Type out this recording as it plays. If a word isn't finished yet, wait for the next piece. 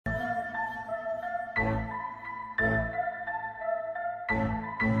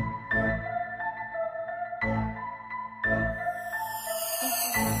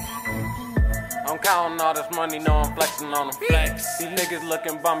I'm counting all this money, know I'm flexing on them. Flex. These niggas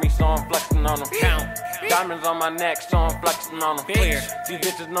looking bummy, so I'm flexing on them. Count. Diamonds on my neck, so I'm flexing on them. Clear. These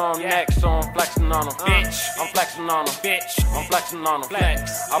bitches know I'm next, so I'm flexing on them. Bitch. I'm flexing on them. Bitch. I'm flexing on them.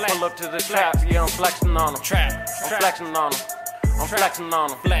 Flex. I pull up to the trap, yeah, I'm flexing on them. Trap. I'm flexing on them. I'm flexing on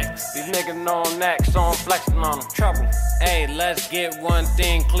them. Flex. These niggas know I'm next, so I'm flexing on them. Trouble. Hey, let's get one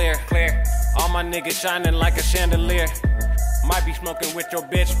thing clear. Clear. All my niggas shining like a chandelier. Might be smoking with your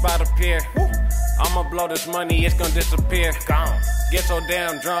bitch by the pier. I'ma blow this money, it's gonna disappear. Gone. Get so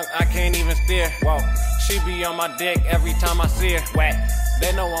damn drunk, I can't even steer. Whoa. She be on my dick every time I see her. Whack.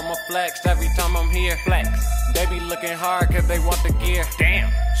 They know I'ma flex every time I'm here. Flex. They be looking hard cause they want the gear.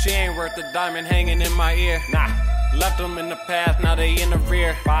 Damn. She ain't worth the diamond hanging in my ear. Nah. Left them in the past, now they in the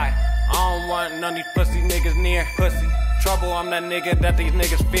rear. Bye. I don't want none of these pussy niggas near. Pussy. Trouble, I'm that nigga that these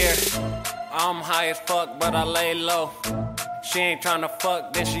niggas fear. I'm high as fuck, but I lay low. She ain't tryna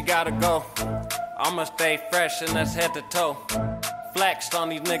fuck, then she gotta go. I'ma stay fresh and that's head to toe. Flex on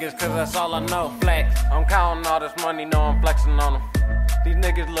these niggas cause that's all I know. Flex. I'm counting all this money, know I'm flexing on them. These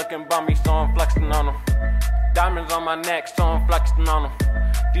niggas looking bummy, so I'm flexing on them. Diamonds on my neck, so I'm flexing on them.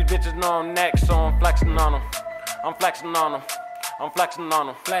 These bitches know I'm next, so I'm flexing on them. I'm flexing on them. I'm flexing on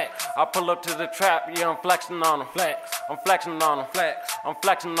them. Flex. I pull up to the trap, yeah, I'm flexing on them. Flex. I'm flexing on them. Flex. I'm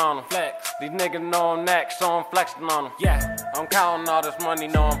flexing on them. Flex. These niggas know I'm next, so I'm flexing on them. Yeah. I'm counting all this money,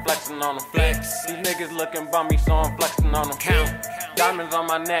 know I'm flexing on them. Flex. These niggas looking bummy, so I'm flexing on them. Count. Diamonds on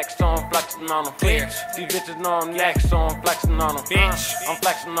my neck, so I'm flexing on them. Clear. These bitches know I'm next, so I'm flexing on them. Bitch. I'm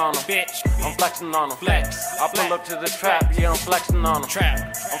flexing on them. Bitch. I'm flexing on them. Flex. I pull up to the trap, yeah, I'm flexing on them. Trap.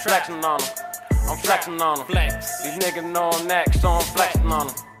 I'm flexing on them. I'm flexing on them. Flex. These niggas know I'm next, so I'm flexing on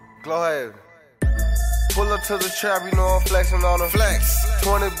them. Glohaven. Pull up to the trap, you know I'm flexing on them. Flex.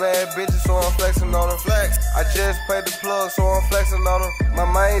 20 bad bitches, so I'm flexing on them. Flex. I just paid the plug, so I'm flexing on them. My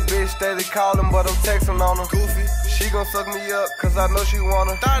main bitch steady calling, but I'm texting on them. Goofy. She gon' suck me up, cause I know she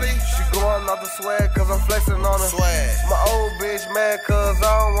wanna. 30. She going off the swag, cause I'm flexing on her. Swag. My old bitch mad, cause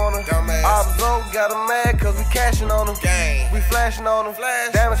I don't wanna. Obzo got her mad, cause we cashing on them. Gang. We flashing on them.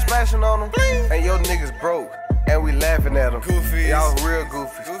 Flash. Damn, smashing on them. Bling. And your niggas broke. And we laughing at them. Goofy. Y'all real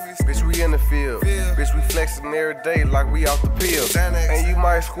goofy. Bitch, we in the field. Bitch, we flexing every day like we off the pill. And you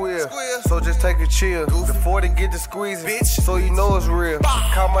might squeal, so just take a chill. The 40 get the squeezing, bitch, so you know it's real.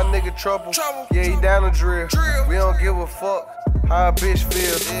 Call my nigga Trouble. Yeah, he down the drill. We don't give a fuck how a bitch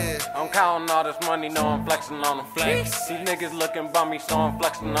feels. I'm counting all this money, know I'm flexing on them. Flex. These niggas looking bummy, so I'm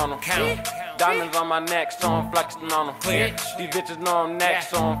flexing on them. Count. Diamonds on my neck, so I'm flexing on them. Clear. These bitches know I'm next,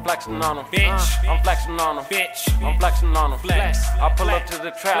 so I'm flexing on them. Bitch. I'm flexing on them. Bitch. I'm flexing on them. Flex. I pull up to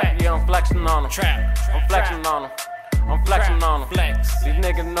the trap, yeah, I'm flexing on them. Trap. I'm flexing on them. I'm flexing on them. Flex. These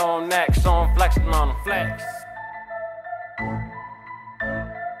niggas know I'm next, so I'm flexing on them. Flex.